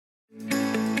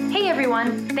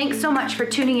everyone. Thanks so much for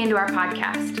tuning into our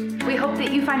podcast. We hope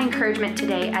that you find encouragement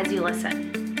today as you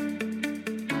listen.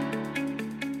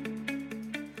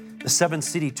 The Seven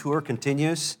City Tour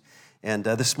continues, and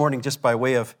this morning, just by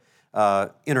way of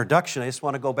introduction, I just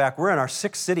want to go back. We're in our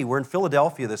sixth city. We're in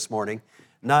Philadelphia this morning,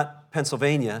 not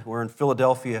Pennsylvania. We're in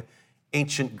Philadelphia,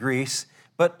 ancient Greece.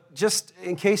 But just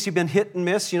in case you've been hit and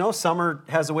miss, summer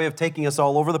has a way of taking us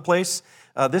all over the place.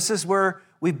 This is where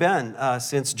we've been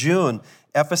since June.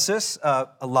 Ephesus, a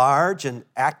large and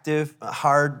active,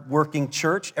 hard-working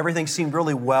church. Everything seemed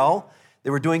really well. They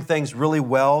were doing things really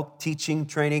well, teaching,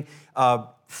 training,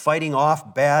 fighting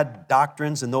off bad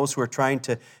doctrines and those who are trying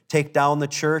to take down the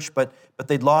church, but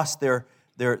they'd lost their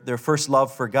first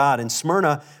love for God. In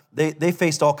Smyrna, they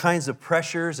faced all kinds of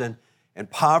pressures and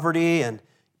poverty and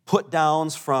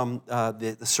put-downs from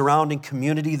the surrounding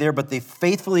community there, but they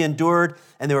faithfully endured,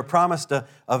 and they were promised a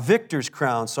victor's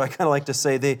crown. So I kind of like to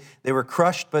say they were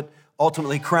crushed, but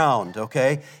ultimately crowned,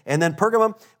 okay? And then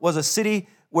Pergamum was a city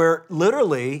where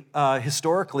literally,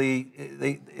 historically,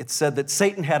 it said that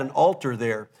Satan had an altar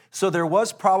there. So there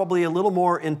was probably a little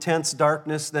more intense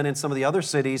darkness than in some of the other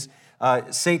cities.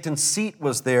 Satan's seat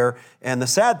was there, and the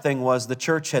sad thing was the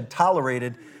church had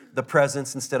tolerated the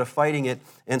presence instead of fighting it,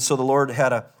 and so the Lord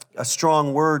had a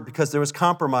strong word because there was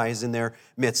compromise in their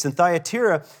midst. In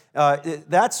Thyatira,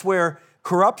 that's where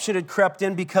corruption had crept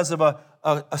in because of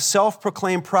a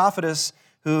self-proclaimed prophetess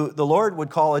who the Lord would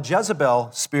call a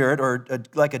Jezebel spirit, or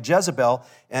like a Jezebel,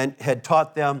 and had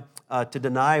taught them to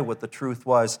deny what the truth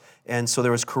was. And so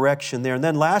there was correction there. And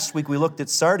then last week we looked at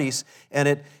Sardis, and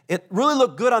it really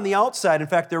looked good on the outside. In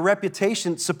fact, their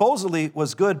reputation supposedly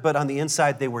was good, but on the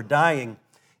inside they were dying.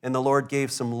 And the Lord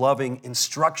gave some loving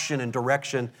instruction and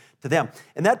direction to them.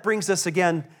 And that brings us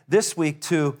again this week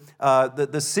to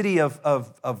the city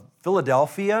of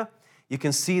Philadelphia. You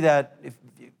can see that if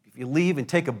you leave and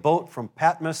take a boat from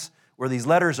Patmos, where these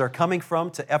letters are coming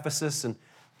from, to Ephesus, and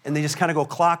they just kind of go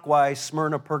clockwise: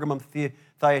 Smyrna, Pergamum,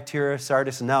 Thyatira,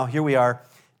 Sardis, and now here we are,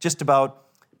 just about,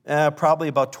 probably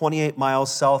about 28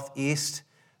 miles southeast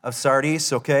of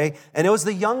Sardis, okay? And it was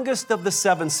the youngest of the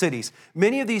seven cities.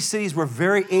 Many of these cities were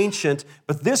very ancient,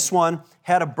 but this one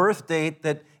had a birth date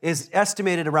that is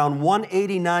estimated around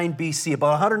 189 BC,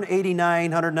 about 189,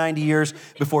 190 years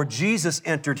before Jesus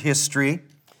entered history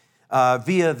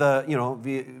via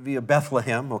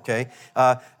Bethlehem, okay?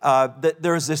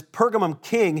 There's this Pergamum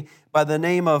king by the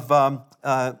name of,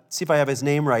 see if I have his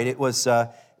name right, it was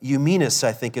Eumenes,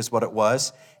 I think is what it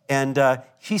was, and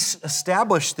he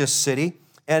established this city.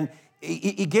 And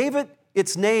he gave it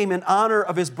its name in honor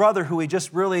of his brother, who he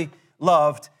just really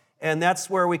loved. And that's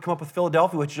where we come up with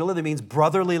Philadelphia, which literally means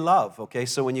brotherly love. Okay,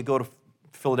 so when you go to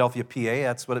Philadelphia, PA,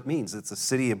 that's what it means. It's a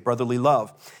city of brotherly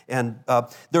love. And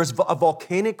there's a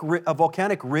volcanic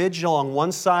ridge along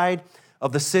one side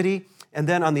of the city. And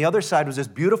then on the other side was this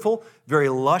beautiful, very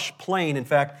lush plain. In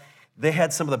fact, they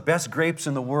had some of the best grapes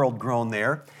in the world grown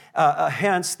there.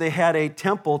 Hence, they had a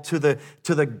temple to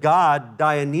the god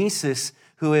Dionysus,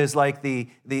 who is like the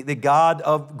god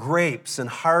of grapes and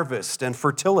harvest and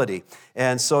fertility.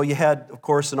 And so you had, of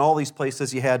course, in all these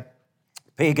places, you had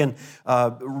pagan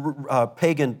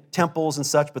temples and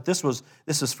such, but this was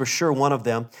for sure one of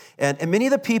them. And many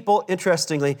of the people,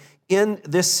 interestingly, in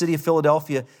this city of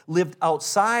Philadelphia lived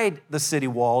outside the city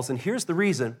walls, and here's the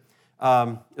reason.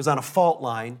 It was on a fault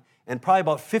line, and probably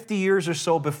about 50 years or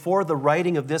so before the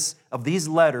writing of these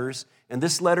letters, and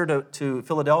this letter to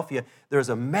Philadelphia, there was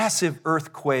a massive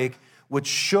earthquake which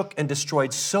shook and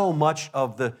destroyed so much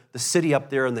of the city up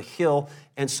there on the hill,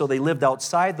 and so they lived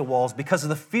outside the walls because of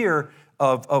the fear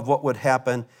of what would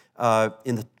happen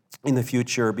in the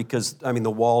future, because,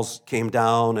 the walls came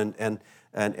down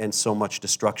and so much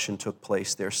destruction took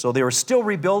place there. So they were still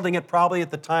rebuilding it probably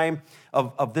at the time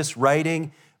of this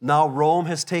writing. Now Rome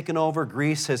has taken over.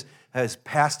 Greece has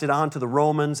passed it on to the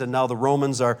Romans, and now the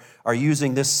Romans are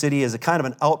using this city as a kind of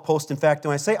an outpost. In fact,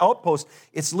 when I say outpost,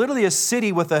 it's literally a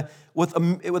city with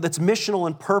its missional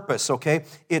and purpose, okay?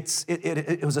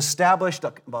 It was established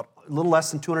about a little less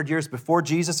than 200 years before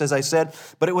Jesus, as I said,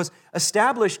 but it was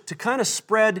established to kind of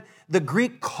spread the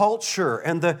Greek culture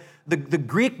and the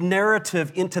Greek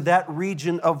narrative into that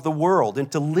region of the world,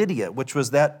 into Lydia, which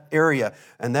was that area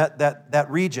and that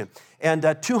region.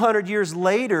 And 200 years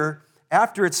later,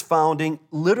 after its founding,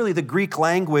 literally the Greek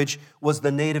language was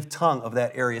the native tongue of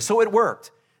that area. So it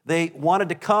worked. They wanted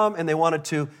to come and they wanted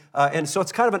to, and so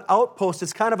it's kind of an outpost.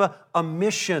 It's kind of a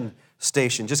mission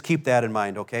station. Just keep that in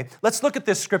mind, okay? Let's look at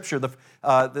this scripture.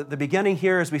 The beginning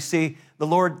here, as we see the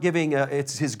Lord giving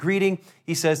it's his greeting.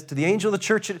 He says, to the angel of the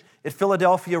church at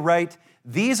Philadelphia write,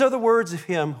 these are the words of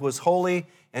him who is holy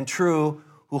and true,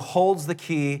 who holds the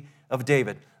key of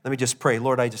David. Let me just pray.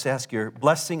 Lord, I just ask your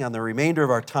blessing on the remainder of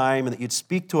our time and that you'd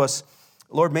speak to us,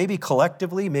 Lord, maybe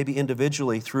collectively, maybe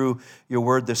individually through your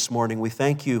word this morning. We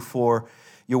thank you for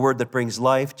your word that brings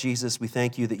life. Jesus, we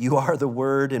thank you that you are the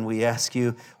word, and we ask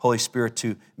you, Holy Spirit,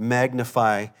 to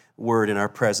magnify word in our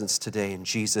presence today in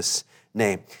Jesus'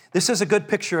 name. This is a good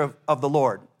picture of the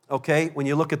Lord, okay? When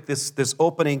you look at this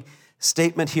opening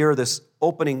statement here, this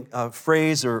opening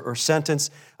phrase or sentence,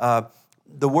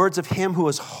 the words of him who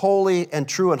is holy and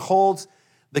true and holds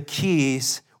the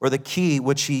keys, or the key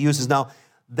which he uses. Now,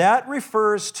 that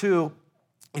refers to,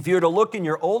 if you were to look in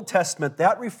your Old Testament,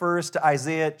 that refers to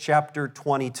Isaiah chapter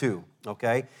 22,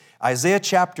 okay? Isaiah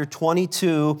chapter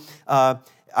 22,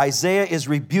 Isaiah is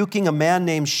rebuking a man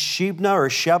named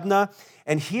Shebna,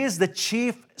 and he is the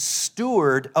chief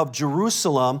steward of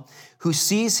Jerusalem who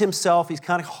sees himself, he's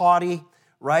kind of haughty,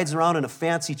 rides around in a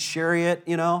fancy chariot,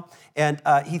 and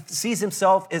he sees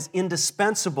himself as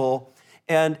indispensable.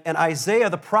 And Isaiah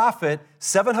the prophet,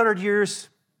 700,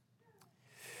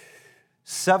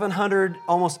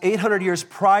 almost 800 years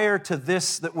prior to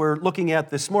this that we're looking at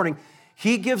this morning,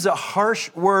 he gives a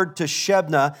harsh word to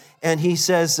Shebna, and he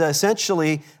says,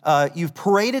 essentially, you've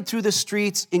paraded through the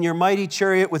streets in your mighty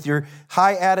chariot with your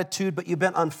high attitude, but you've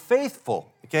been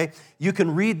unfaithful, okay? You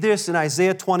can read this in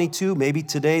Isaiah 22, maybe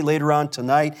today, later on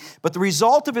tonight, but the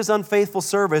result of his unfaithful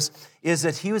service is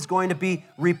that he was going to be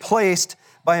replaced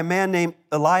by a man named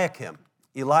Eliakim,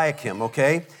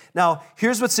 okay? Now,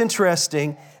 here's what's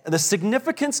interesting. The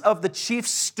significance of the chief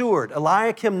steward.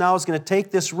 Eliakim now is going to take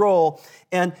this role,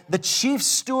 and the chief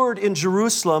steward in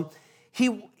Jerusalem,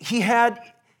 he had.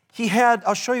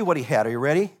 I'll show you what he had. Are you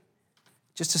ready?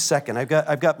 Just a second.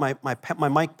 I've got my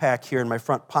mic pack here in my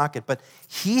front pocket, but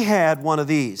he had one of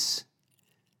these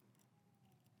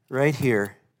right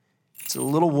here. It's a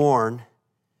little worn.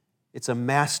 It's a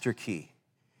master key,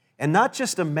 and not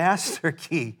just a master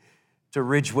key to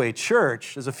Ridgeway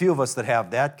Church. There's a few of us that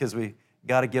have that because we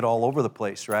got to get all over the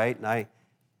place, right? And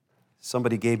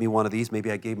somebody gave me one of these.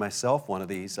 Maybe I gave myself one of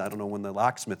these. I don't know when the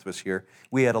locksmith was here.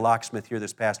 We had a locksmith here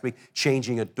this past week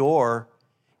changing a door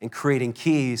and creating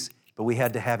keys, but we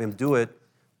had to have him do it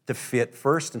to fit,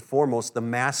 first and foremost, the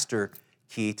master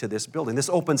key to this building. This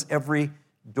opens every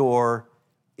door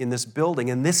in this building.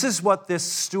 And this is what this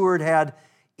steward had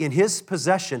in his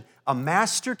possession, a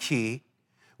master key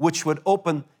which would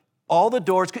open all the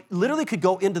doors, literally could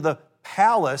go into the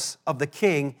palace of the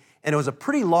king, and it was a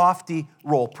pretty lofty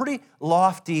role, pretty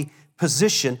lofty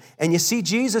position. And you see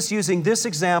Jesus using this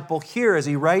example here as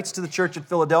he writes to the church at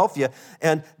Philadelphia,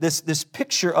 and this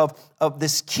picture of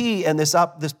this key and this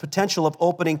potential of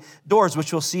opening doors,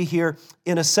 which we'll see here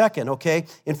in a second, okay?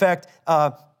 In fact,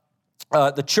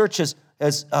 the church has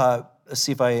let's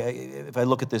see if I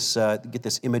look at this, get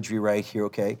this imagery right here,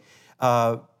 okay?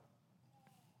 The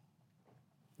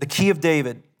key of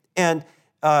David. And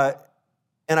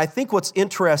I think what's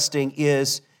interesting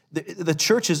is the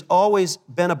church has always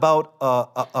been about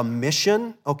a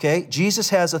mission, okay? Jesus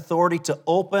has authority to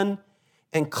open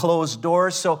and close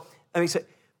doors. So,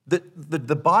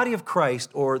 the body of Christ,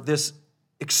 or this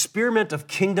experiment of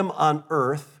kingdom on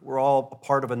earth, we're all a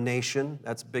part of a nation.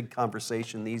 That's a big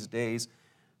conversation these days.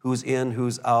 Who's in,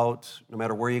 who's out, no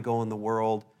matter where you go in the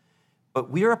world. But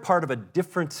we are a part of a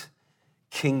different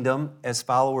kingdom as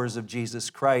followers of Jesus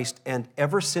Christ, and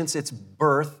ever since its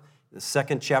birth, the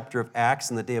second chapter of Acts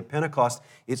and the day of Pentecost,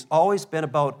 it's always been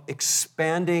about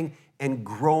expanding and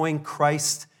growing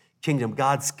Christ's kingdom,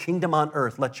 God's kingdom on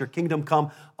earth. Let your kingdom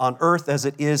come on earth as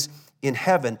it is in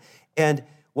heaven. And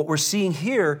what we're seeing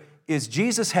here is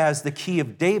Jesus has the key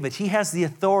of David. He has the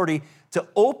authority to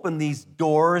open these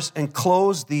doors and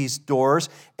close these doors.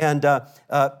 And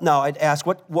now I'd ask,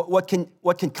 what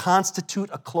can constitute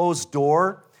a closed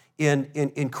door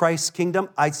in Christ's kingdom?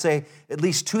 I'd say at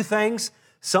least two things.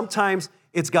 Sometimes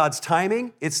it's God's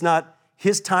timing. It's not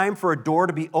his time for a door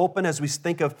to be open as we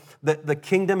think of the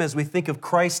kingdom, as we think of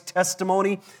Christ's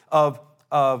testimony of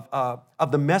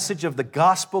the message of the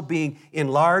gospel being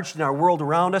enlarged in our world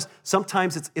around us.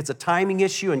 Sometimes it's a timing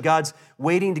issue and God's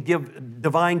waiting to give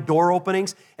divine door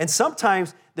openings. And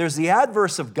sometimes there's the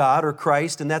adverse of God or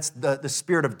Christ, and that's the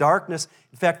spirit of darkness.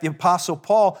 In fact, the Apostle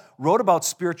Paul wrote about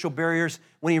spiritual barriers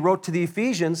when he wrote to the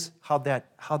Ephesians. How'd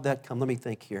that come? Let me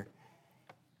think here.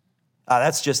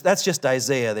 That's just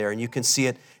Isaiah there, and you can see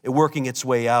it working its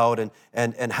way out,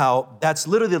 and how that's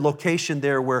literally the location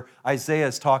there where Isaiah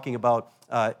is talking about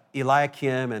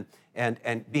Eliakim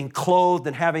and being clothed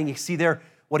and having, you see there,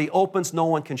 What he opens, no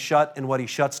one can shut, and what he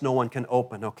shuts, no one can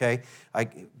open, okay?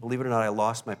 Believe it or not, I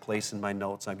lost my place in my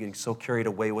notes. I'm getting so carried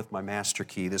away with my master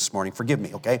key this morning. Forgive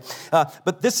me, okay?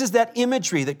 But this is that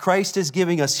imagery that Christ is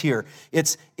giving us here.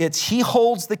 It's he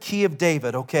holds the key of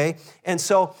David, okay? And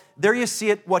so there you see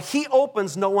it. What he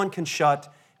opens, no one can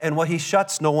shut, and what he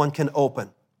shuts, no one can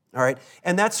open, all right?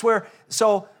 And that's where,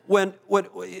 so when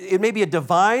it may be a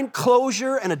divine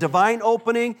closure and a divine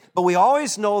opening, but we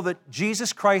always know that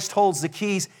Jesus Christ holds the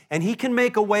keys, and he can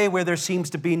make a way where there seems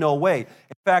to be no way.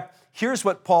 In fact, here's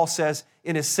what Paul says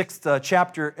in his 6th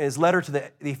chapter, his letter to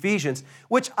the Ephesians,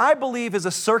 which I believe is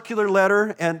a circular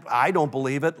letter, and I don't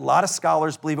believe it. A lot of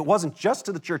scholars believe it wasn't just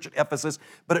to the church at Ephesus,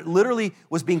 but it literally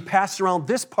was being passed around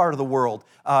this part of the world,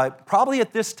 probably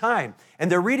at this time.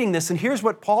 And they're reading this, and here's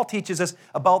what Paul teaches us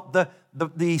about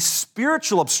the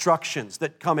spiritual obstructions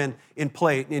that come in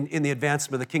play in the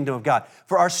advancement of the kingdom of God.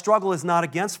 For our struggle is not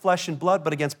against flesh and blood,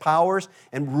 but against powers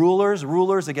and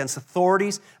rulers, against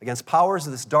authorities, against powers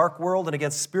of this dark world, and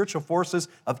against spiritual forces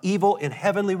of evil in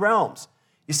heavenly realms.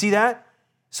 You see that?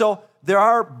 So there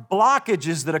are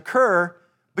blockages that occur,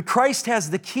 but Christ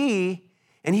has the key,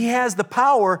 and he has the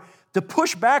power to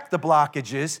push back the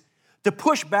blockages, to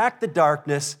push back the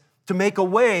darkness, to make a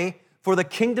way for the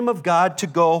kingdom of God to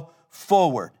go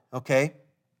forward, okay?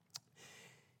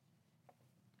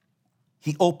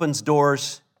 He opens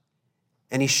doors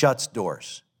and he shuts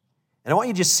doors. And I want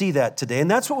you to just see that today. And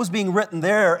that's what was being written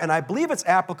there, and I believe it's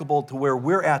applicable to where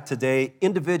we're at today,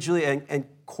 individually and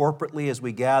corporately as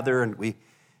we gather and we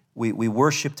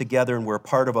worship together, and we're a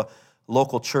part of a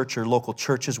local church or local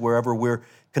churches wherever we're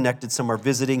connected. Some are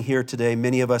visiting here today.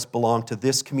 Many of us belong to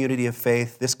this community of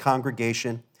faith, this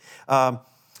congregation.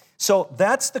 So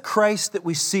that's the Christ that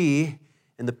we see,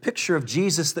 and the picture of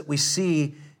Jesus that we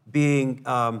see being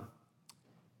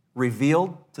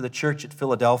revealed to the church at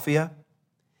Philadelphia.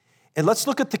 And let's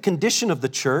look at the condition of the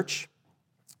church.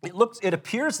 It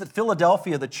appears that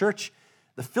Philadelphia,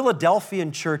 the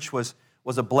Philadelphian church was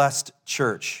a blessed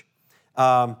church.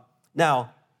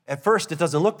 Now, at first, it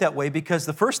doesn't look that way, because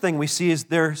the first thing we see is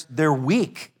they're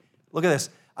weak. Look at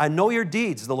this. I know your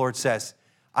deeds, the Lord says.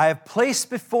 I have placed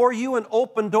before you an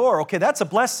open door. Okay, that's a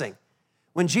blessing.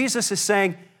 When Jesus is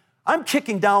saying, I'm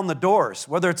kicking down the doors,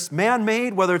 whether it's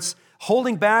man-made, whether it's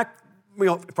holding back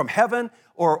from heaven,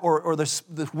 or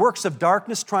the works of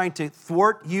darkness trying to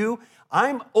thwart you,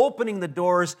 I'm opening the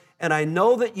doors, and I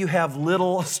know that you have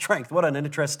little strength. What an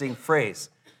interesting phrase.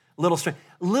 Little strength.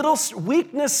 Little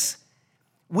weakness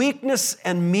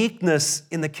and meekness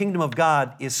in the kingdom of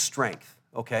God is strength,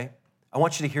 okay? I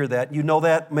want you to hear that. You know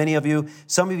that, many of you.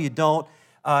 Some of you don't.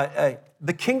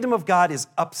 The kingdom of God is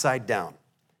upside down.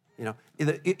 You know,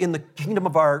 in the kingdom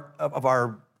of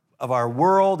our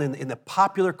world, in the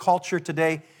popular culture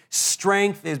today,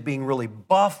 strength is being really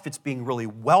buff, it's being really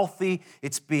wealthy,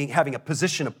 it's having a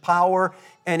position of power.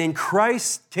 And in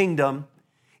Christ's kingdom,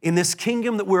 in this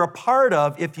kingdom that we're a part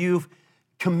of, if you've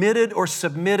committed or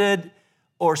submitted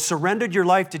or surrendered your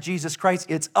life to Jesus Christ,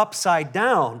 it's upside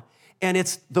down. And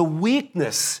it's the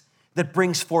weakness that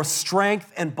brings forth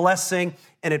strength and blessing,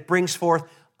 and it brings forth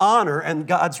honor and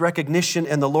God's recognition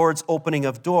and the Lord's opening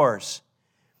of doors.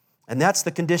 And that's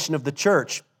the condition of the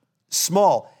church.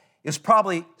 Small. It was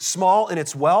probably small in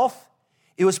its wealth.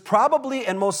 It was probably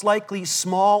and most likely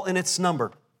small in its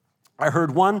number. I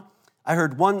read one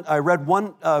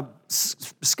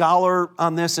scholar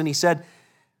on this, and he said,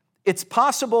 it's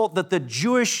possible that the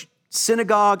Jewish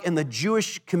synagogue and the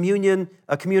Jewish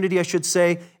community, I should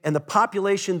say, and the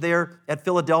population there at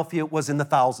Philadelphia was in the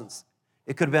thousands.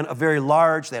 It could have been a very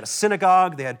large, they had a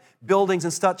synagogue, they had buildings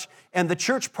and such, and the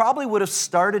church probably would have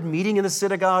started meeting in the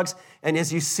synagogues, and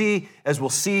as we'll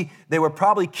see, they were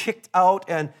probably kicked out,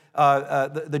 and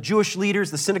the Jewish leaders,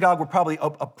 the synagogue, were probably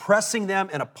oppressing them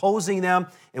and opposing them,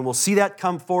 and we'll see that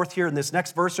come forth here in this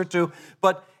next verse or two.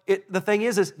 But the thing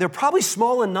is they're probably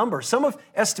small in number. Some have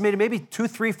estimated maybe 2,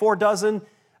 3, 4 dozen,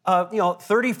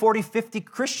 30, 40, 50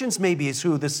 Christians maybe is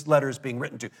who this letter is being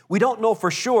written to. We don't know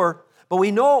for sure, but we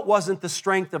know it wasn't the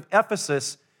strength of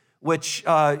Ephesus, which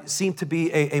seemed to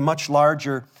be a much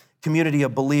larger community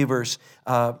of believers.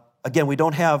 Again, we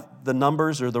don't have the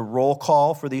numbers or the roll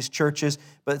call for these churches,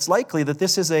 but it's likely that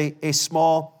this is a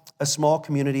small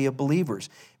community of believers.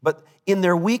 But in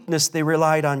their weakness, they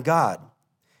relied on God.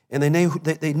 And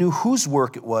they knew whose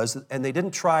work it was, and they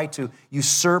didn't try to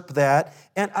usurp that.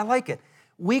 And I like it.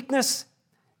 Weakness.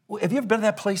 Have you ever been to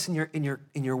that place in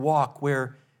your walk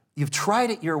where you've tried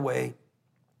it your way,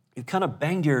 you've kind of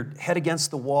banged your head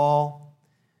against the wall?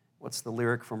 What's the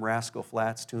lyric from Rascal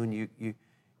Flatts' tune?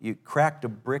 You cracked a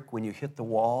brick when you hit the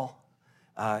wall.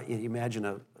 You imagine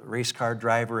a race car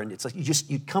driver, and it's like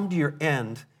you come to your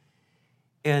end,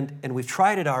 and we've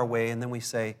tried it our way, and then we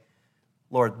say,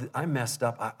 Lord, I messed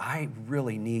up. I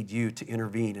really need you to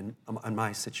intervene in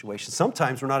my situation.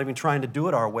 Sometimes we're not even trying to do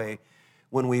it our way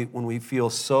when we feel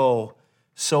so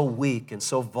weak and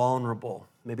so vulnerable.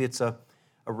 Maybe it's a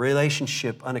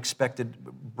relationship, unexpected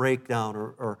breakdown,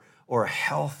 or a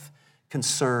health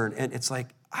concern. And it's like,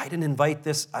 I didn't invite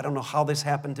this. I don't know how this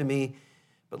happened to me.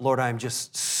 But Lord, I'm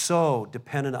just so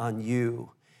dependent on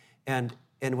you. And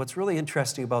what's really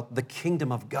interesting about the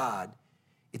kingdom of God,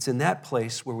 it's in that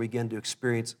place where we begin to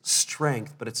experience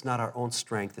strength, but it's not our own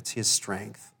strength, it's His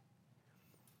strength.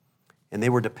 And they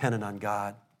were dependent on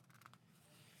God.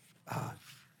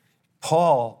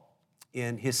 Paul,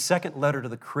 in his second letter to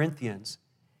the Corinthians,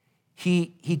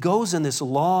 he goes in this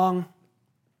long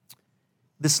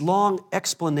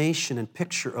explanation and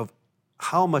picture of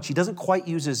how much, he doesn't quite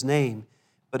use his name,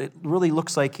 but it really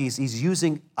looks like he's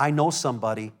using, I know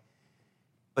somebody,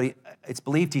 but it's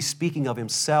believed he's speaking of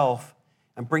himself.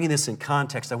 I'm bringing this in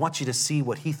context. I want you to see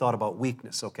what he thought about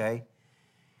weakness, okay?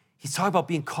 He's talking about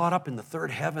being caught up in the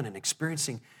third heaven and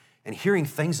experiencing and hearing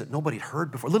things that nobody had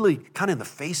heard before, literally kind of in the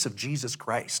face of Jesus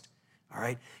Christ, all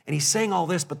right? And he's saying all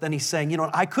this, but then he's saying,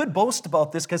 I could boast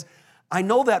about this because I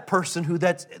know that person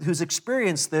who's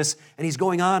experienced this, and he's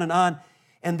going on.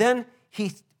 And then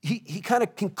he kind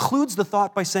of concludes the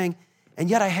thought by saying, and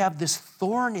yet I have this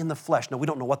thorn in the flesh. Now, we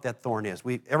don't know what that thorn is.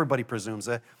 Everybody presumes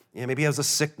that. Maybe he has a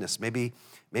sickness. Maybe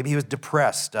he was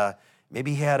depressed.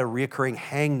 Maybe he had a reoccurring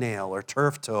hangnail or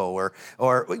turf toe,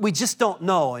 or we just don't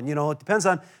know. And, it depends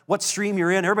on what stream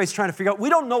you're in. Everybody's trying to figure out. We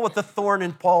don't know what the thorn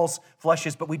in Paul's flesh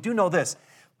is, but we do know this.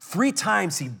 3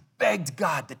 times he begged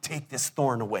God to take this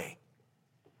thorn away.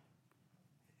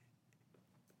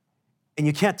 And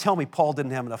you can't tell me Paul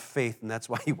didn't have enough faith, and that's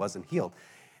why he wasn't healed.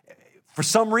 For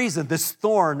some reason, this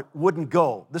thorn wouldn't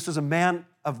go. This was a man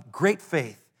of great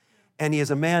faith, and he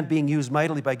is a man being used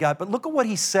mightily by God. But look at what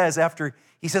he says after.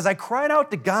 He says, I cried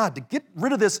out to God to get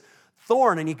rid of this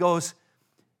thorn. And he goes,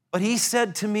 but he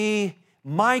said to me,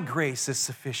 my grace is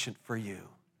sufficient for you.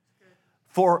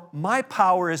 For my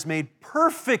power is made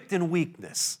perfect in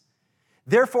weakness.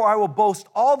 Therefore, I will boast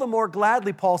all the more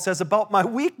gladly, Paul says, about my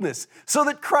weakness, so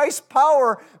that Christ's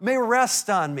power may rest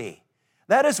on me.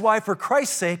 That is why, for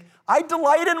Christ's sake, I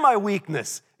delight in my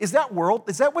weakness. Is that what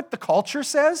the culture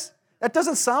says? That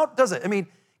doesn't sound, does it? I mean,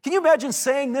 can you imagine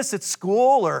saying this at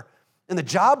school or in the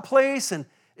job place? And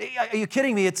are you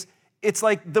kidding me? It's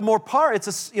like the more power.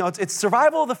 It's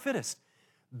survival of the fittest.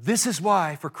 This is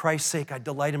why, for Christ's sake, I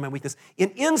delight in my weakness,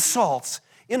 in insults,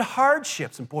 in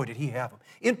hardships, and boy, did he have them,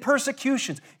 in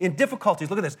persecutions, in difficulties.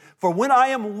 Look at this. For when I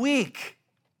am weak,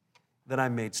 then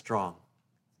I'm made strong.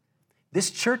 This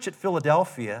church at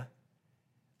Philadelphia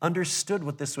understood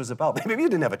what this was about. Maybe you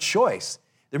didn't have a choice.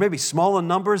 There may be small in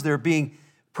numbers. They're being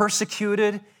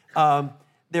persecuted.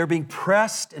 They're being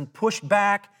pressed and pushed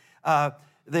back.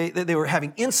 They were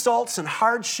having insults and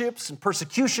hardships and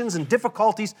persecutions and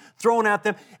difficulties thrown at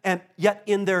them. And yet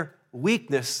in their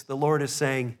weakness, the Lord is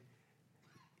saying,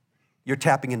 you're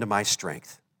tapping into my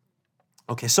strength.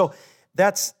 Okay, so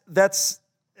that's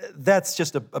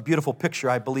just a beautiful picture,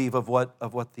 I believe, of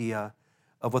what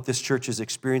this church is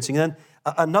experiencing. And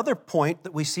then another point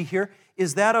that we see here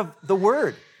is that of the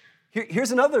Word.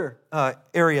 Here's another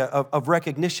area of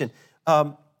recognition.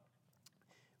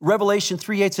 Revelation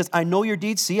 3:8 says, I know your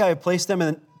deeds, see, I have placed them,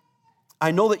 and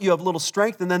I know that you have little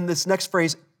strength. And then this next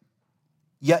phrase,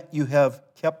 yet you have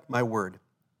kept my word.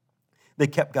 They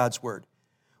kept God's word,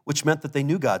 which meant that they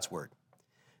knew God's word.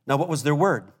 Now, what was their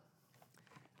word?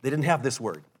 They didn't have this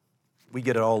word. We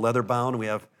get it all leather bound. We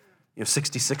have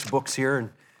 66 books here, and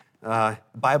the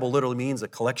Bible literally means a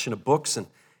collection of books.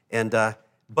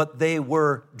 But they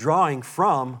were drawing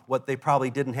from what they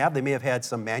probably didn't have. They may have had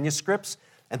some manuscripts.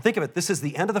 And think of it, this is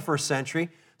the end of the first century,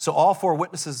 so all 4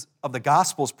 witnesses of the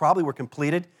Gospels probably were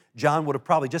completed. John would have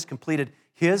probably just completed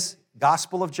his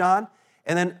Gospel of John.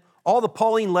 And then all the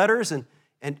Pauline letters and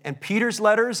Peter's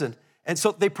letters, and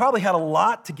so they probably had a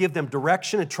lot to give them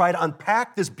direction and try to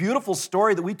unpack this beautiful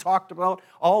story that we talked about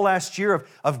all last year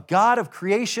of God of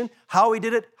creation, how he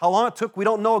did it, how long it took, we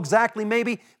don't know exactly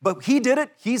maybe, but he did it.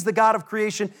 He's the God of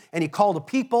creation, and he called a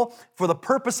people for the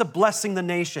purpose of blessing the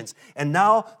nations. And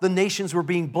now the nations were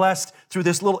being blessed through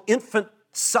this little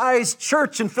infant-sized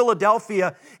church in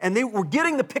Philadelphia, and they were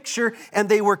getting the picture, and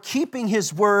they were keeping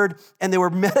his word, and they were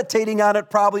meditating on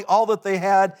it probably all that they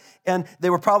had, and they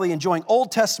were probably enjoying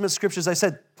Old Testament scriptures. I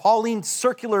said Pauline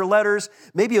circular letters,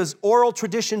 maybe it was oral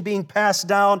tradition being passed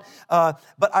down,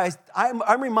 but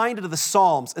I'm reminded of the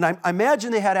Psalms, and I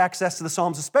imagine they had access to the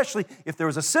Psalms, especially if there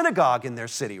was a synagogue in their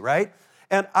city, right?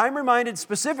 And I'm reminded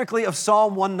specifically of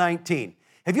Psalm 119.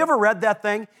 Have you ever read that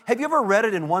thing? Have you ever read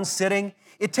it in one sitting?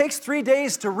 It takes 3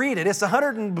 days to read it. It's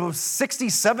 160,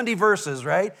 70 verses,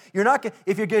 right?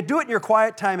 If you're going to do it in your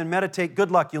quiet time and meditate, good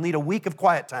luck. You'll need a week of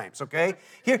quiet times, okay?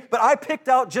 But I picked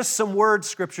out just some word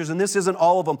scriptures, and this isn't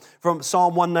all of them, from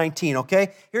Psalm 119,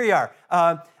 okay? Here you are.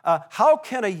 How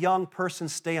can a young person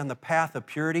stay on the path of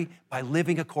purity? By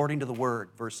living according to the word,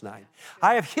 verse 9.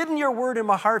 I have hidden your word in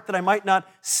my heart that I might not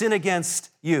sin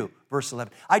against you, verse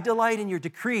 11. I delight in your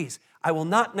decrees. I will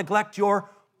not neglect your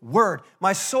word.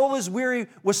 My soul is weary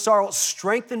with sorrow.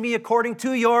 Strengthen me according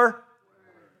to your word.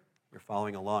 You're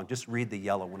following along. Just read the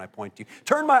yellow when I point to you.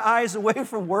 Turn my eyes away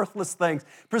from worthless things.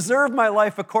 Preserve my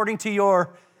life according to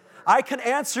your. I can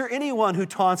answer anyone who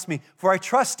taunts me, for I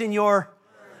trust in your.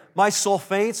 My soul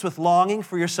faints with longing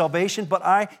for your salvation, but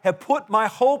I have put my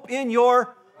hope in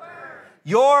your.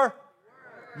 Your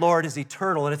Lord is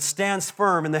eternal, and it stands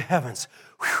firm in the heavens.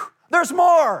 Whew. There's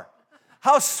more.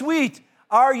 How sweet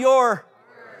are your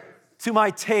to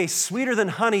my taste, sweeter than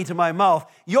honey to my mouth.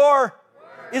 Your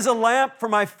is a lamp for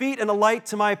my feet and a light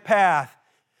to my path.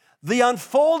 The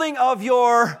unfolding of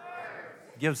your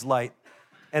gives light,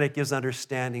 and it gives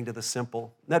understanding to the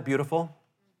simple. Isn't that beautiful?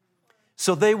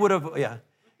 So they would have, yeah.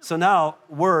 So now,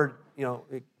 word,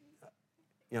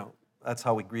 that's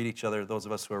how we greet each other. Those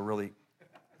of us who are really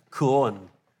cool and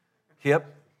hip,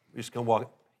 we're just going to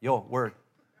walk, word.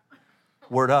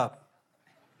 Word up.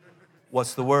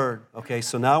 What's the word? Okay,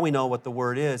 so now we know what the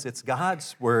word is. It's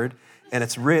God's word, and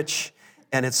it's rich,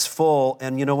 and it's full.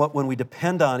 And you know what? When we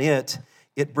depend on it,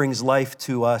 it brings life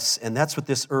to us. And that's what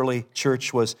this early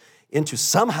church was into.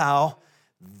 Somehow,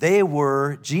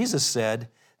 Jesus said,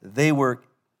 they were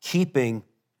keeping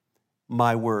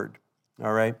my word.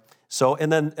 All right? So, and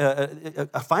then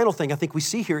a final thing I think we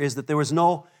see here is that there was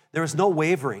no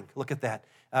wavering. Look at that.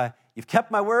 You've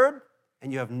kept my word,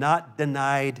 and you have not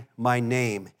denied my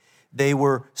name. They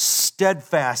were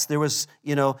steadfast. There was,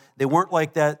 they weren't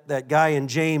like that guy in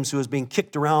James who was being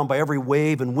kicked around by every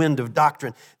wave and wind of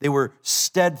doctrine. They were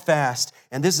steadfast.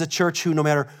 And this is a church who, no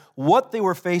matter what they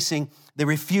were facing, they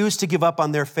refused to give up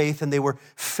on their faith, and they were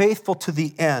faithful to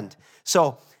the end.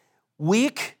 So,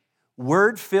 weak,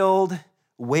 word-filled,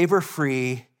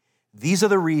 waiver-free, these are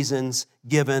the reasons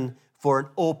given for an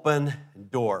open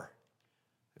door.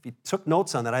 If you took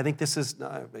notes on that, I think this is,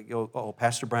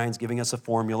 Pastor Brian's giving us a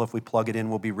formula. If we plug it in,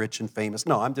 we'll be rich and famous.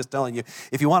 No, I'm just telling you,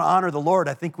 if you want to honor the Lord,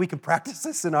 I think we can practice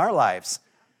this in our lives.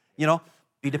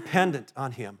 Be dependent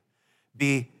on Him.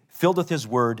 Be filled with His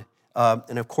Word.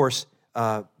 And of course,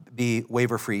 be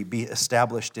waiver-free. Be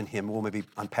established in Him. We'll maybe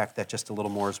unpack that just a little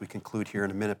more as we conclude here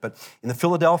in a minute. But in the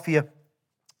Philadelphia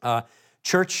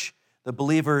church, the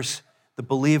believers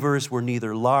were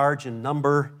neither large in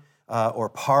number or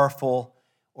powerful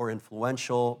or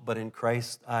influential, but in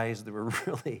Christ's eyes, they were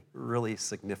really, really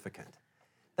significant.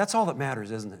 That's all that matters,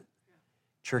 isn't it?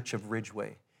 Church of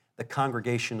Ridgeway, the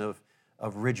congregation of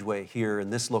Ridgeway here in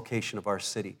this location of our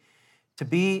city. To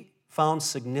be found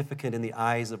significant in the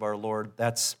eyes of our Lord,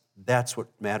 that's what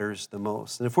matters the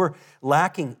most. And if we're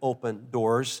lacking open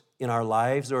doors in our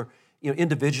lives, or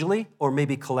individually, or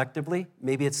maybe collectively,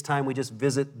 maybe it's time we just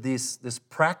visit this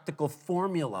practical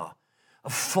formula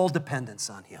of full dependence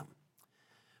on Him.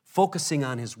 Focusing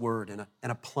on His Word and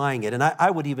applying it. And I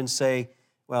would even say,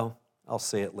 well, I'll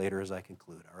say it later as I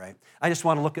conclude, all right? I just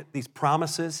want to look at these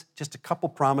promises, just a couple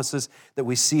promises that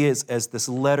we see as this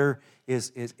letter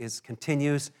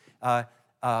continues. The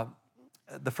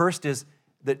first is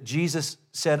that Jesus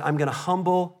said, I'm going to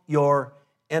humble your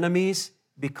enemies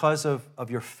because of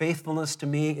your faithfulness to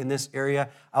me in this area.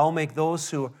 I'll make those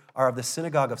who are of the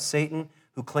synagogue of Satan,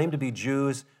 who claim to be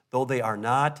Jews, though they are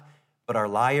not, but are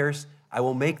liars, I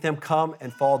will make them come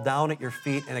and fall down at your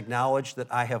feet and acknowledge that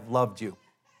I have loved you.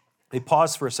 Let me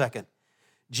pause for a second.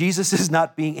 Jesus is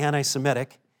not being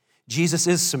anti-Semitic. Jesus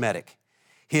is Semitic.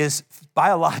 His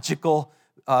biological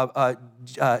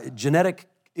genetic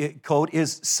code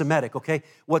is Semitic, okay?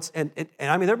 And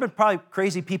I mean, there have been probably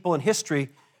crazy people in history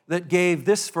that gave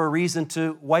this for a reason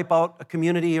to wipe out a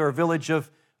community or a village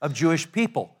of Jewish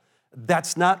people.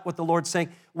 That's not what the Lord's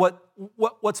saying.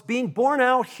 What's being borne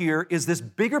out here is this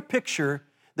bigger picture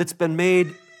that's been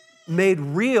made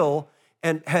real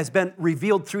and has been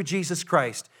revealed through Jesus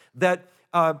Christ. That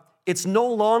it's no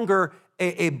longer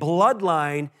a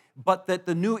bloodline, but that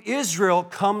the new Israel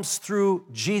comes through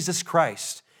Jesus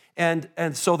Christ. And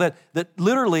so that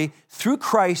literally through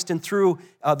Christ and through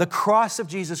the cross of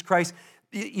Jesus Christ,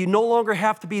 you no longer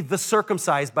have to be the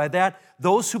circumcised. By that,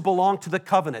 those who belong to the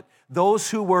covenant, those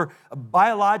who were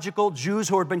biological Jews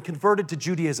who had been converted to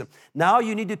Judaism. Now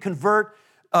you need to convert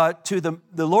to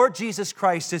the Lord Jesus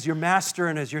Christ as your master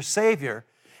and as your Savior.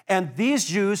 And these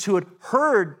Jews who had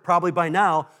heard probably by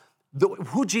now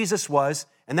who Jesus was,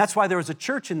 and that's why there was a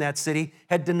church in that city,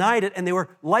 had denied it, and they were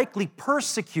likely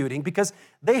persecuting because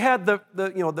they had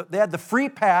they had the free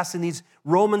pass in these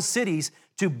Roman cities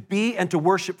to be and to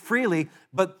worship freely,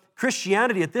 but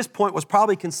Christianity at this point was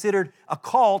probably considered a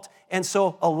cult, and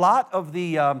so a lot of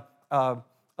the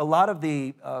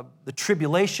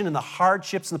tribulation and the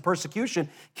hardships and the persecution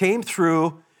came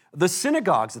through the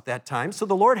synagogues at that time. So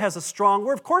the Lord has a strong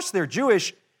word. Of course, they're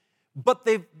Jewish, but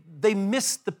they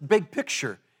missed the big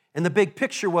picture. And the big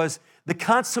picture was the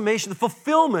consummation, the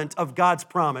fulfillment of God's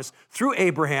promise through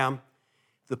Abraham,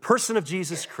 the person of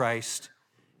Jesus Christ,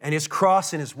 and his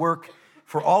cross and his work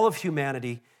for all of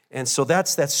humanity. And so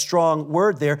that's that strong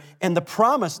word there. And the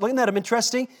promise, looking at it,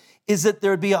 interesting, is that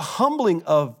there would be a humbling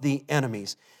of the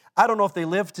enemies. I don't know if they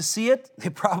lived to see it. They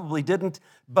probably didn't.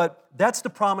 But that's the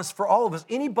promise for all of us.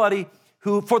 Anybody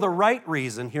who, for the right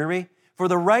reason, hear me, for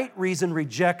the right reason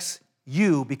rejects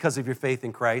you because of your faith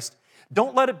in Christ,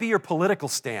 don't let it be your political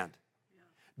stand.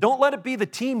 Don't let it be the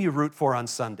team you root for on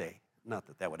Sunday. Not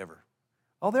that that would ever.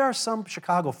 Oh, there are some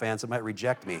Chicago fans that might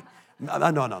reject me.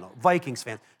 No. Vikings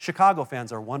fans. Chicago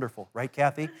fans are wonderful, right,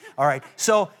 Kathy? All right.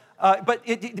 So, but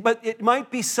it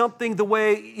might be something the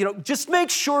way, just make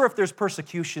sure if there's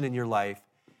persecution in your life,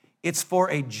 it's for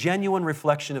a genuine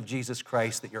reflection of Jesus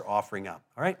Christ that you're offering up.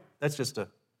 All right? That's just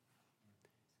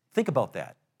think about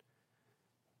that.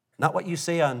 Not what you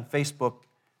say on Facebook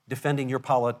defending your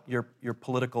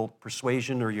political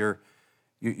persuasion or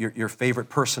your favorite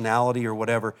personality or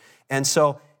whatever. And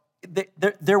so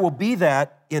there will be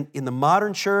that in the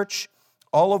modern church.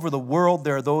 All over the world,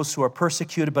 there are those who are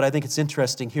persecuted, but I think it's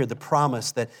interesting here, the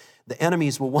promise that the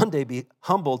enemies will one day be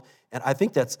humbled, and I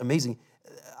think that's amazing.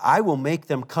 I will make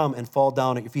them come and fall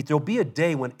down at your feet. There'll be a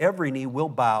day when every knee will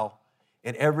bow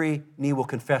and every knee will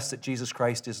confess that Jesus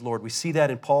Christ is Lord. We see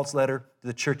that in Paul's letter to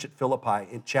the church at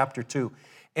Philippi in chapter 2.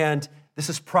 And this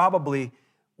is probably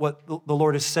what the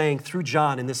Lord is saying through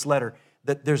John in this letter,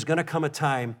 that there's going to come a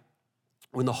time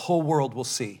when the whole world will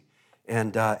see.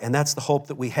 And that's the hope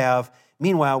that we have.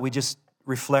 Meanwhile, we just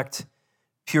reflect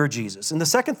pure Jesus. And the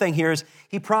second thing here is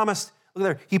he promised, look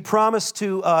there, he promised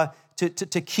to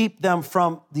keep them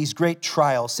from these great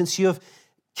trials. Since you have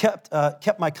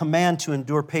kept my command to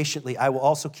endure patiently, I will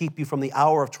also keep you from the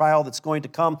hour of trial that's going to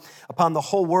come upon the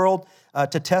whole world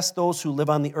to test those who live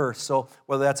on the earth. So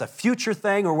whether that's a future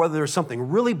thing or whether there's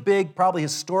something really big, probably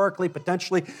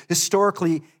potentially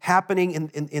historically happening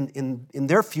in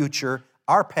their future,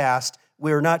 our past,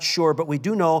 we're not sure, but we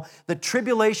do know that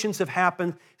tribulations have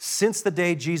happened since the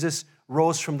day Jesus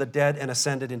rose from the dead and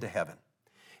ascended into heaven.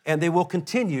 And they will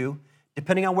continue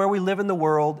depending on where we live in the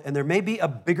world, and there may be a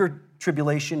bigger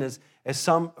tribulation as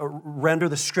some render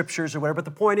the scriptures or whatever, but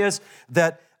the point is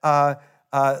that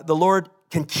the Lord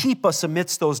can keep us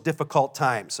amidst those difficult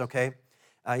times, okay?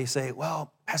 You say,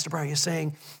 well, Pastor Brian, you're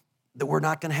saying that we're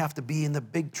not going to have to be in the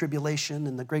big tribulation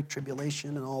and the great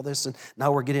tribulation and all this, and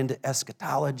now we're getting into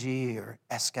eschatology or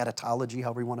eschatology,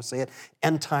 however you want to say it,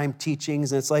 end-time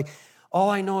teachings, and it's like, all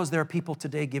I know is there are people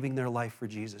today giving their life for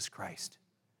Jesus Christ,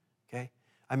 okay?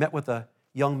 I met with a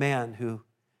young man who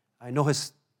I knew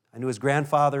his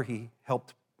grandfather. He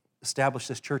helped establish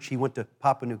this church. He went to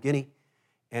Papua New Guinea,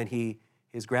 and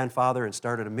his grandfather and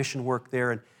started a mission work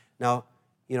there. And now,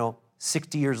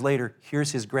 60 years later,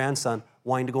 here's his grandson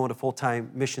wanting to go into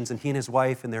full-time missions, and he and his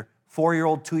wife and their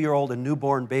 4-year-old, 2-year-old, and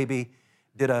newborn baby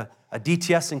did a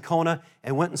DTS in Kona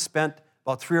and went and spent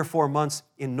about 3 or 4 months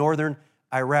in northern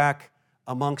Iraq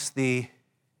amongst the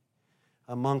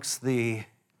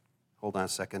hold on a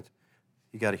second.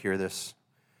 You got to hear this.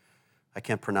 I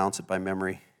can't pronounce it by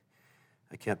memory.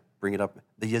 I can't bring it up.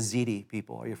 The Yazidi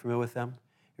people. Are you familiar with them?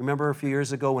 Remember a few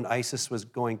years ago when ISIS was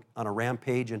going on a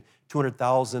rampage and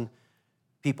 200,000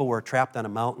 people were trapped on a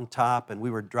mountaintop and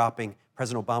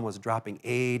President Obama was dropping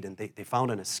aid and they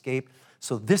found an escape.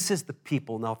 So this is the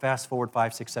people, now fast forward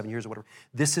 5, 6, 7 years or whatever,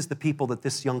 this is the people that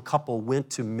this young couple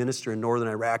went to minister in northern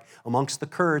Iraq amongst the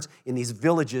Kurds in these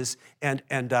villages, and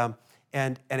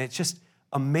it's just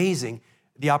amazing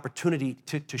the opportunity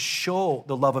to show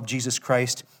the love of Jesus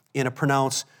Christ in a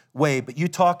pronounced way. But you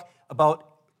talk about,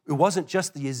 it wasn't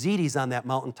just the Yazidis on that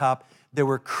mountaintop, there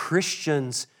were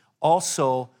Christians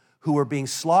also who were being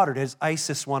slaughtered as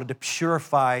ISIS wanted to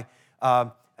purify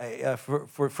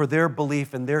for their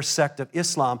belief and their sect of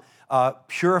Islam,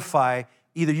 purify,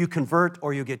 either you convert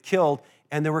or you get killed.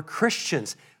 And there were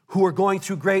Christians who were going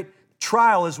through great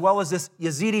trial, as well as this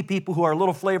Yazidi people who are a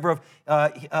little flavor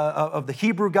of the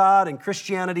Hebrew God and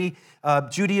Christianity,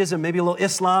 Judaism, maybe a little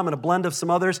Islam and a blend of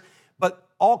some others. But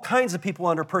all kinds of people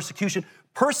under persecution.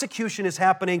 Persecution is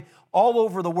happening all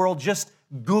over the world. Just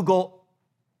Google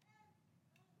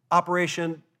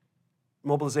Operation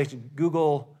Mobilization,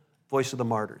 Google Voice of the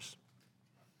Martyrs.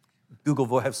 Google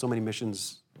will have so many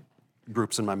missions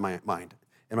groups in my mind,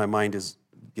 and my mind is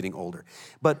getting older.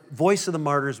 But Voice of the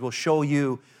Martyrs will show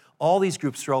you all these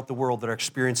groups throughout the world that are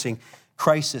experiencing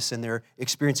crisis and they're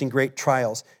experiencing great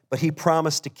trials, but he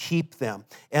promised to keep them.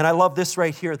 And I love this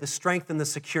right here, the strength and the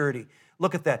security.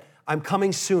 Look at that. I'm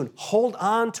coming soon. Hold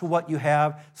on to what you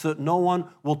have so that no one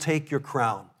will take your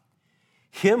crown.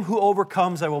 Him who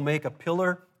overcomes, I will make a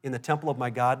pillar in the temple of my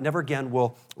God. Never again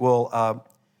will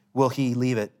he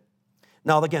leave it.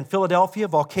 Now, again, Philadelphia,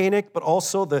 volcanic, but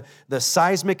also the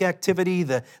seismic activity,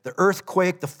 the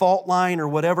earthquake, the fault line, or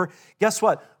whatever. Guess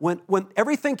what? When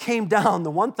everything came down,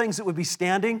 the one things that would be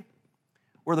standing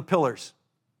were the pillars.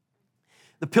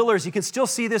 The pillars, you can still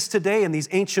see this today in these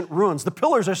ancient ruins. The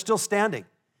pillars are still standing.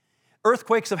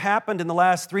 Earthquakes have happened in the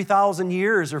last 3,000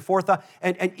 years or 4,000,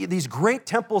 and these great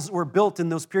temples that were built in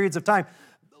those periods of time,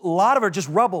 a lot of it are just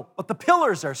rubble, but the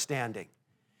pillars are standing.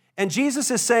 And Jesus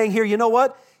is saying here, you know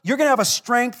what? You're going to have a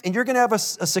strength and you're going to have a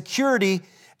security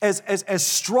as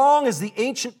strong as the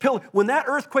ancient pillar. When that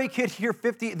earthquake hit here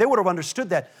 50, they would have understood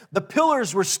that. The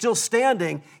pillars were still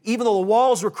standing, even though the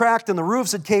walls were cracked and the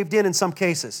roofs had caved in some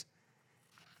cases.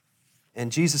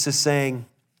 And Jesus is saying,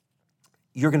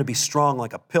 you're going to be strong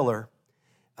like a pillar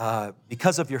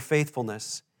because of your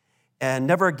faithfulness. And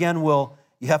never again will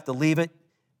you have to leave it.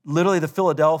 Literally, the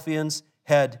Philadelphians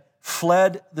had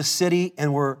fled the city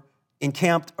and were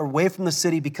encamped away from the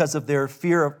city because of their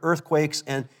fear of earthquakes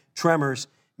and tremors.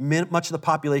 Much of the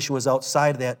population was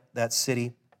outside that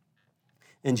city.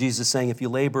 And Jesus is saying, if you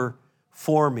labor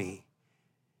for me,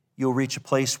 you'll reach a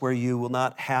place where you will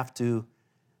not have to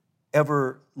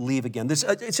ever leave again.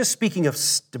 It's just speaking of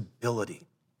stability.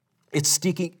 It's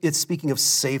speaking of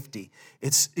safety.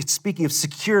 It's speaking of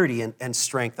security and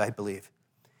strength, I believe.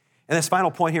 And this final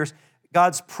point here is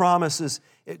God's promises.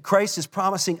 Christ is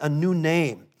promising a new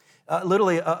name.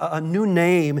 Literally a new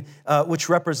name which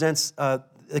represents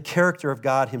the character of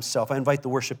God himself. I invite the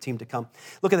worship team to come.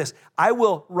 Look at this. I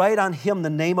will write on him the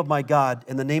name of my God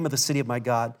and the name of the city of my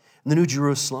God, the New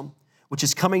Jerusalem, which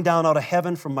is coming down out of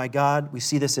heaven from my God. We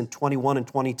see this in 21 and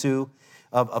 22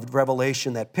 of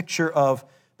Revelation, that picture of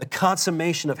the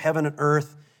consummation of heaven and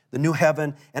earth, the new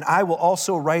heaven. And I will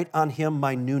also write on him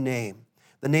my new name.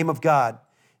 The name of God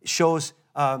shows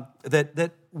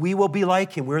that we will be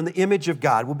like him. We're in the image of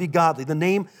God. We'll be godly. The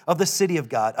name of the city of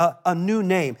God, a new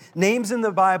name. Names in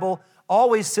the Bible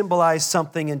always symbolize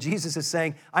something, and Jesus is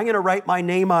saying, I'm going to write my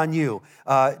name on you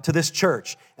to this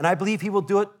church. And I believe he will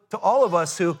do it to all of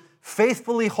us who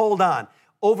faithfully hold on,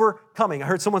 overcoming. I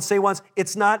heard someone say once,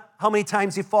 it's not how many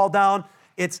times you fall down,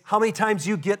 it's how many times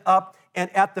you get up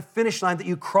and at the finish line that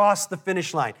you cross the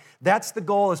finish line. That's the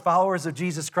goal as followers of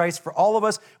Jesus Christ for all of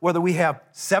us, whether we have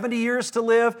 70 years to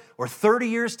live or 30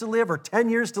 years to live or 10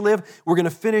 years to live, we're going to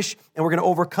finish and we're going to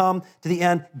overcome to the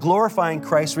end, glorifying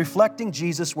Christ, reflecting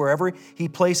Jesus wherever he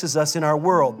places us in our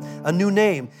world. A new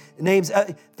name.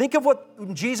 Think of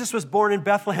what Jesus was born in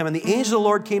Bethlehem, and the angel of the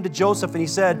Lord came to Joseph and he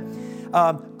said,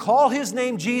 call his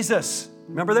name Jesus.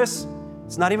 Remember this?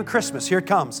 It's not even Christmas. Here it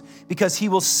comes. Because he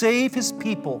will save his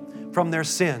people from their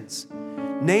sins.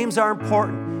 Names are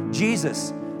important.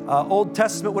 Jesus, Old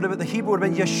Testament would have been, the Hebrew would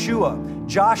have been Yeshua,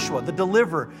 Joshua, the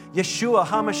deliverer. Yeshua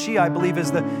HaMashiach, I believe,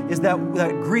 is that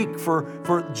Greek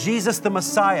for Jesus the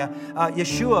Messiah.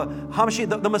 Yeshua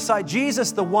HaMashiach, the Messiah.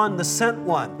 Jesus, the one, the sent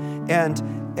one.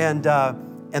 And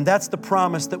that's the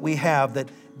promise that we have, that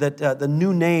the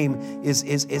new name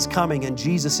is coming, and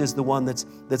Jesus is the one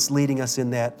that's leading us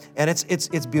in that. And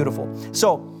it's beautiful.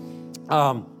 So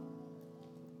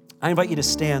I invite you to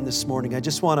stand this morning. I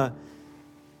just want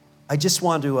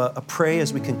to pray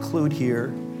as we conclude here.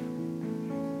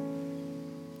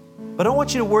 But I don't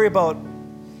want you to worry about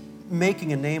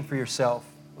making a name for yourself,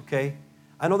 okay?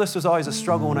 I know this was always a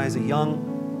struggle when I was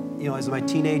as my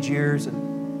teenage years,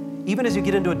 and even as you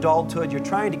get into adulthood, you're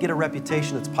trying to get a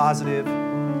reputation that's positive.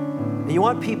 And you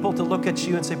want people to look at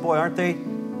you and say, boy, aren't they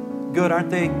good? Aren't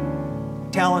they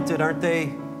talented? Aren't they,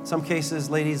 in some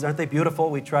cases, ladies, aren't they beautiful?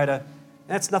 We try to,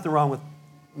 that's nothing wrong with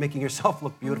making yourself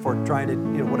look beautiful or trying to,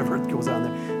 whatever goes on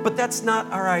there. But that's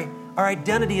not our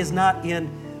identity is not in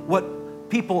what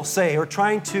people say or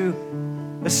trying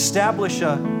to establish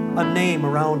a name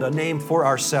around a name for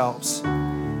ourselves.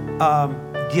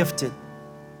 Gifted,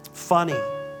 funny,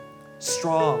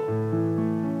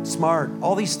 strong, smart,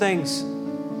 all these things.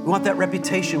 We want that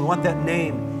reputation. We want that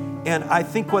name. And I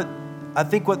think what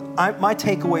my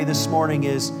takeaway this morning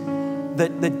is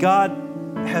that God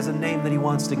has a name that he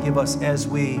wants to give us as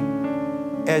we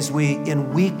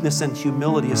in weakness and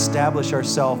humility establish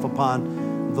ourselves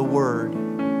upon the Word.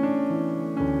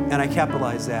 And I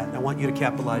capitalize that. I want you to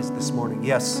capitalize it this morning.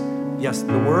 Yes,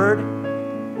 the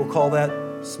Word, we'll call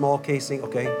that small casing,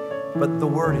 okay? But the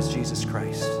Word is Jesus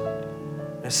Christ.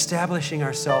 Establishing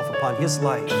ourselves upon His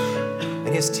life and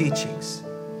His teachings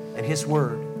and His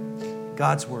Word,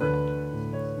 God's Word,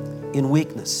 in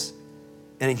weakness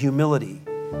and in humility,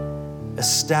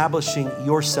 establishing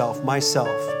yourself, myself,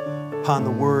 upon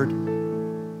the Word,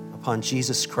 upon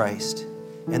Jesus Christ.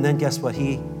 And then guess what?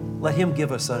 Let Him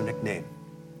give us a nickname.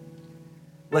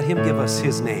 Let Him give us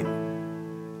His name,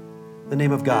 the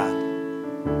name of God,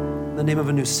 the name of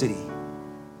a new city.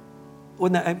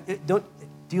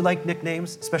 Do you like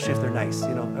nicknames, especially if they're nice?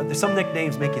 You know, some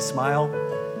nicknames make you smile.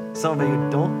 Some of you,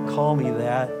 don't call me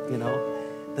that. You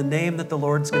know, the name that the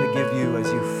Lord's going to give you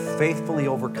as you faithfully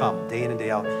overcome day in and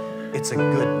day out. It's a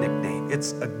good nickname.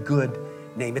 It's a good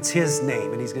name. It's His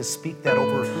name, and He's going to speak that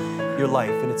over your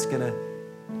life, and it's going to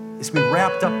be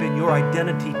wrapped up in your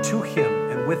identity to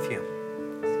Him and with Him.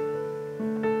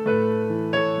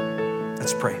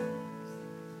 Let's pray.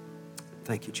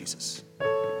 Thank you, Jesus.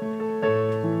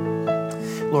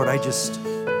 Lord, I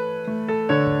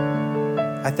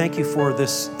thank you for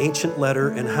this ancient letter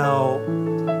and how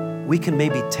we can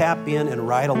maybe tap in and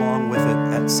ride along with it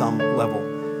at some level.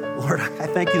 Lord, I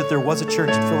thank you that there was a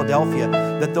church in Philadelphia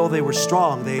that though they were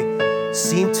strong, they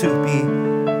seemed to be,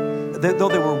 though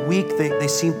they were weak, they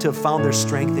seemed to have found their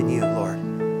strength in you, Lord.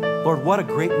 Lord, what a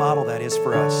great model that is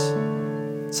for us.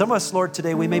 Some of us, Lord,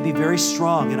 today we may be very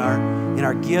strong in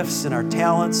our gifts, in our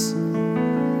talents,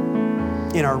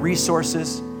 in our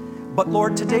resources. But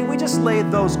Lord, today we just lay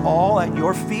those all at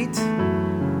your feet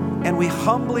and we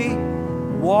humbly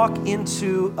walk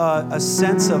into a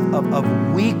sense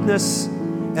of weakness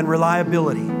and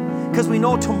reliability. Because we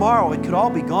know tomorrow it could all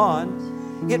be gone.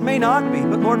 It may not be,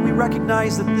 but Lord, we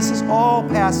recognize that this is all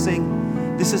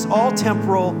passing, this is all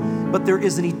temporal, but there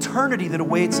is an eternity that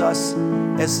awaits us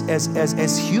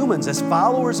as humans, as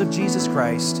followers of Jesus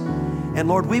Christ. And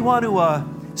Lord, we want to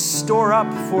store up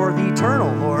for the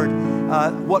eternal, Lord,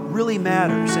 what really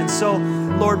matters. And so,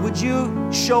 Lord, would you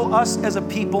show us as a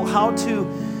people how to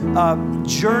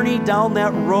journey down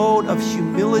that road of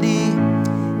humility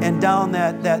and down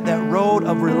that road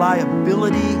of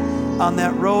reliability, on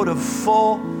that road of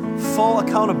full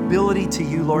accountability to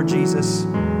you, Lord Jesus.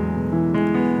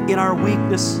 In our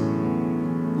weakness,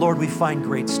 Lord, we find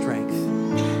great strength.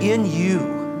 In you.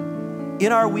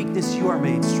 In our weakness, you are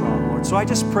made strong, Lord. So I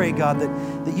just pray, God,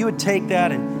 that you would take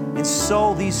that and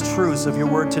sow these truths of your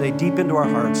word today deep into our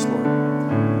hearts, Lord.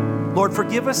 Lord,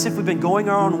 forgive us if we've been going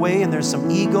our own way and there's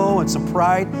some ego and some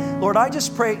pride. Lord, I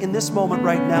just pray in this moment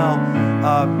right now,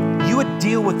 you would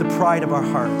deal with the pride of our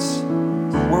hearts,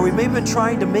 where we may have been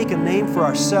trying to make a name for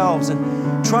ourselves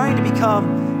and trying to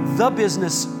become the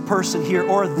business person here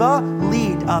or the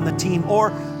lead on the team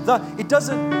or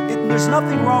there's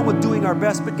nothing wrong with doing our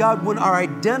best, but God, when our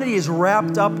identity is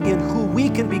wrapped up in who we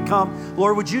can become,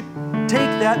 Lord, would you take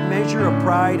that measure of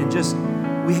pride and just,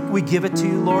 we give it to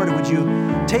you, Lord, and would you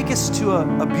take us to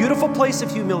a beautiful place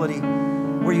of humility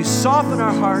where you soften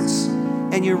our hearts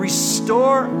and you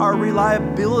restore our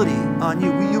reliability on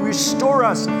you. Will you restore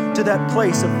us to that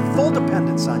place of full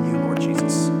dependence on you, Lord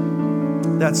Jesus?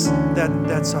 That's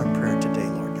our prayer today,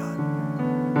 Lord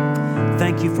God.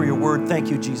 Thank you for your word. Thank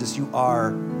you, Jesus. You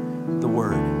are the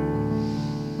word.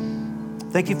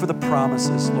 Thank you for the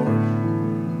promises, Lord.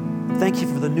 Thank you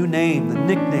for the new name, the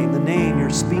nickname, the name you're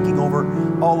speaking over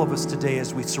all of us today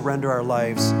as we surrender our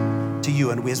lives to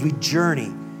you and as we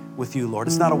journey with you, Lord.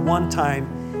 It's not a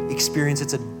one-time experience.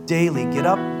 It's a daily get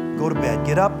up, go to bed,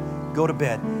 get up, go to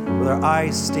bed, with our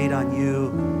eyes stayed on you,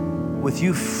 with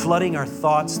you flooding our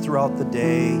thoughts throughout the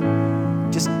day,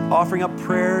 just offering up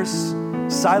prayers,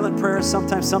 silent prayers,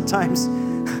 sometimes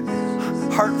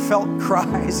heartfelt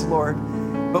cries, Lord.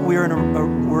 But we're in a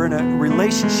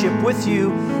relationship with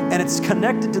you, and it's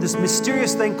connected to this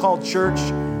mysterious thing called church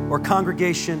or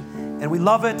congregation, and we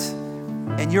love it,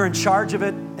 and you're in charge of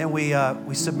it, and we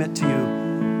submit to you.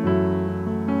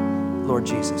 Lord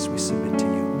Jesus, we submit to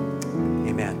you.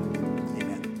 Amen.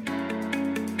 Amen.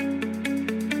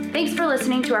 Thanks for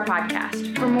listening to our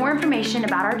podcast. For more information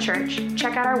about our church,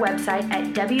 check out our website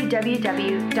at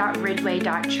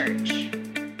www.ridgeway.church.